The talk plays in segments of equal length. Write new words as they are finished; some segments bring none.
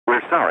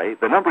We're sorry,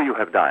 the number you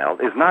have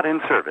dialed is not in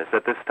service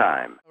at this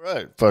time. All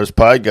right, Fuzz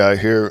Pie Guy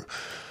here.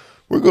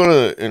 We're going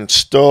to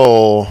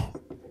install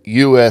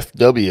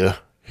UFW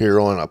here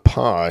on a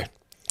Pi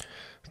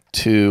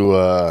to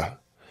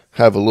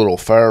have a little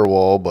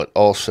firewall, but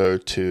also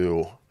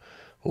to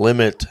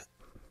limit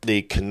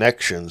the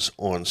connections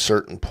on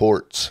certain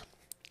ports,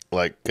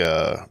 like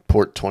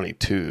port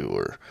 22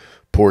 or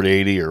port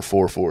 80 or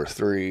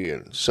 443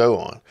 and so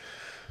on.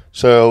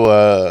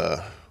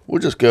 So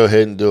we'll just go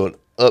ahead and do an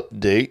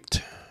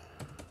update.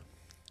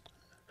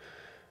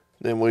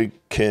 Then we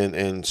can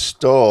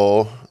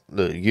install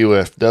the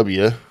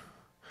UFW,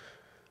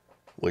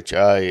 which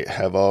I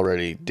have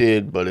already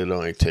did, but it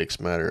only takes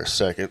a matter of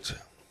seconds.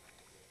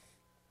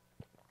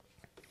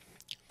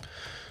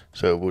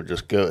 So we'll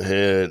just go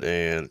ahead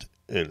and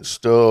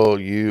install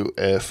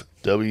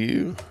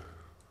UFW.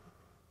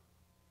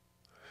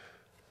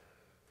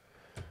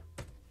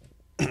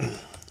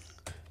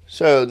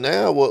 So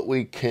now what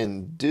we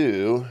can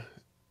do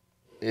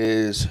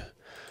is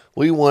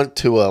we want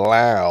to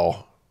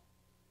allow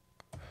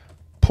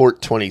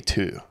port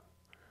 22.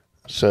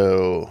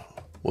 So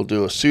we'll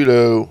do a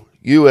sudo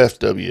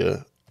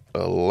UFW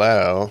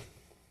allow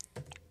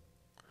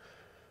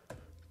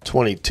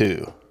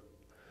 22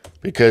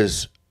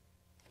 because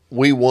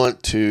we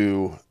want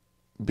to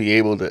be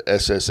able to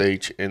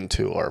SSH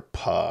into our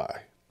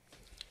Pi.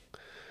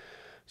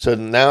 So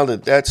now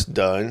that that's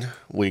done,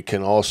 we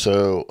can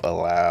also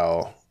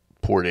allow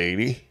port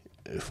 80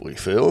 if we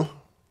feel.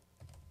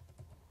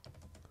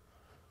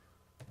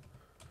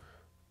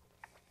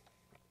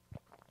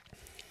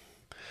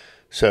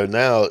 So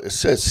now it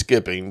says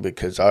skipping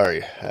because I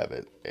already have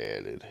it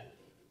added.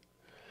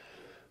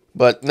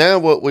 But now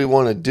what we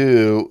want to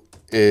do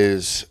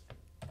is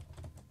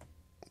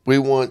we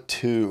want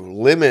to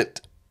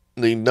limit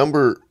the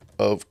number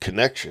of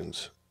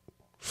connections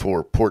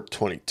for port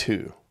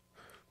 22.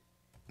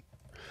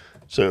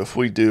 So if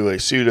we do a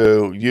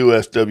sudo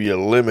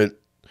UFW limit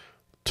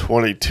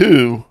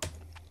 22,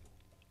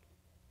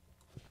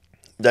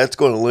 that's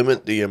going to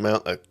limit the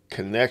amount of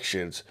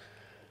connections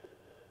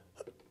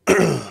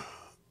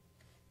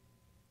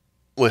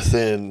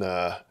within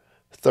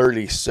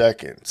 30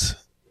 seconds.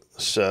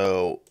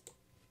 So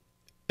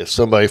if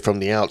somebody from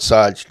the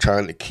outside is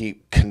trying to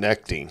keep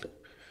connecting,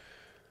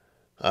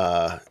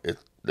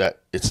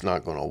 it's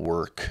not going to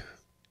work.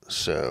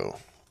 So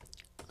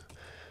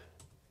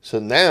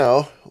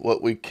now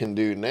what we can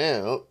do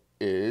now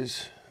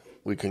is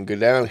we can go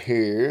down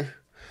here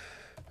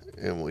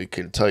and we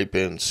can type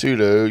in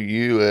sudo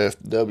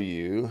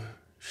UFW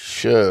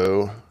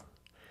show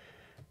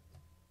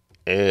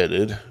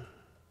added.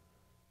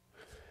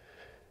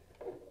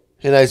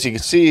 And as you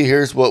can see,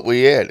 here's what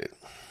we added.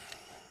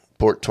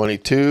 Port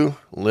 22,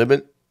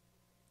 limit,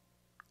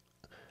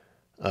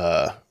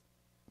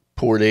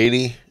 port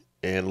 80,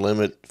 and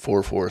limit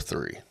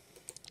 443.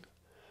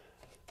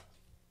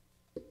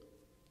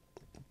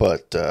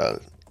 But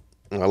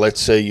now let's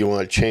say you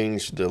want to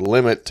change the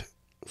limit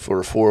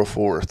for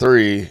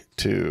 443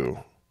 to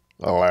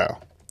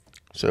allow.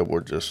 So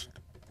we'll just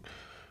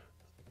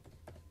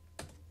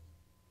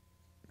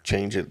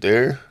change it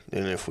there.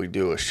 And if we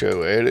do a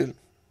show added,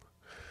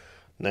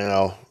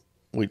 now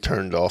we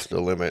turned off the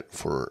limit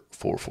for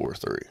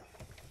 443.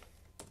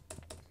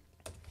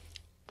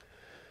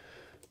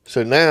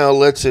 So now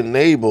let's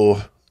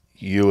enable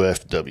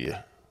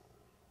UFW.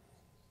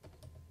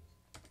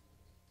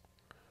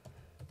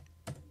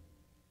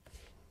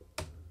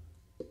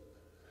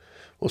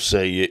 We'll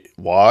say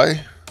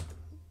Y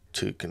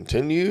to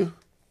continue.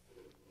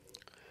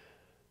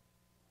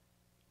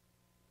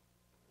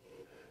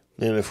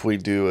 Then if we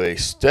do a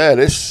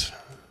status,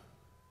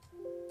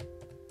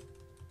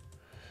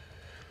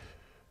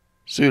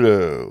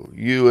 sudo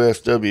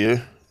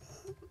UFW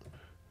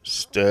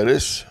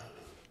status.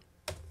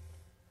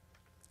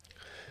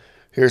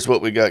 Here's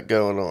what we got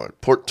going on.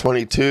 Port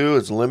 22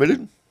 is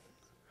limited.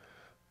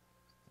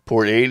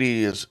 Port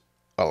 80 is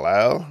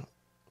allow.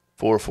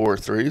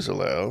 443 is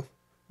allow.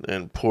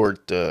 And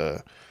port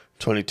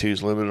 22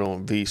 is limited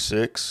on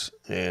V6.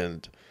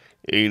 And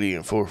 80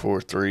 and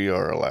 443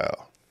 are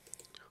allow.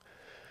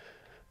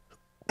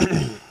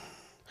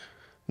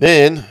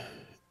 Then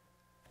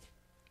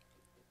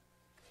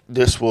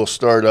this will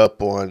start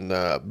up on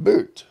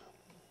boot.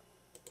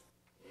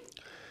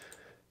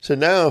 So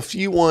now if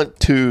you want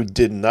to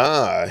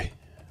deny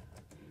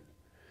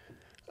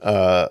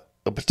a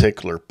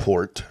particular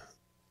port,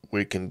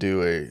 we can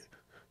do a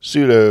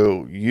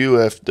sudo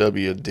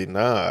UFW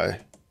deny.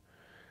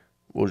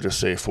 We'll just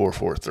say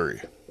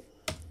 443.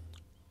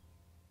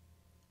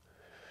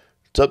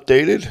 It's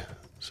updated.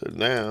 So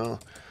now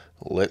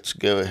let's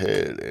go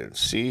ahead and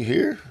see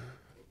here.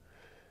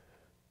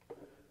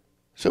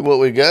 So what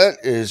we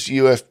got is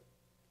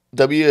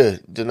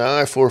UFW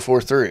deny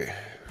 443.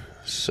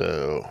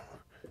 So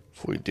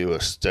if we do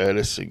a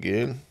status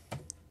again,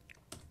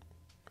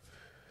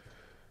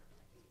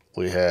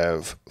 we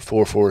have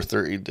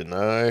 443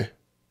 deny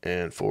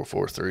and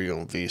 443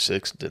 on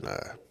V6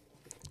 deny.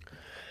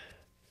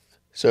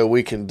 So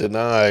we can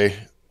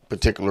deny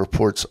particular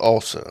ports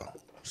also.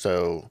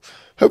 So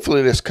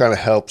hopefully this kind of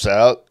helps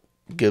out,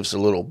 gives a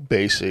little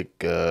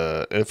basic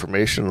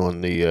information on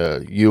the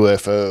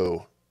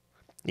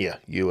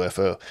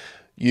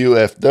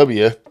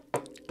UFW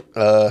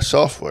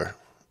software.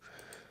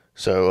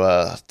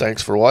 So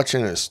thanks for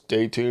watching, and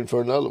stay tuned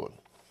for another one.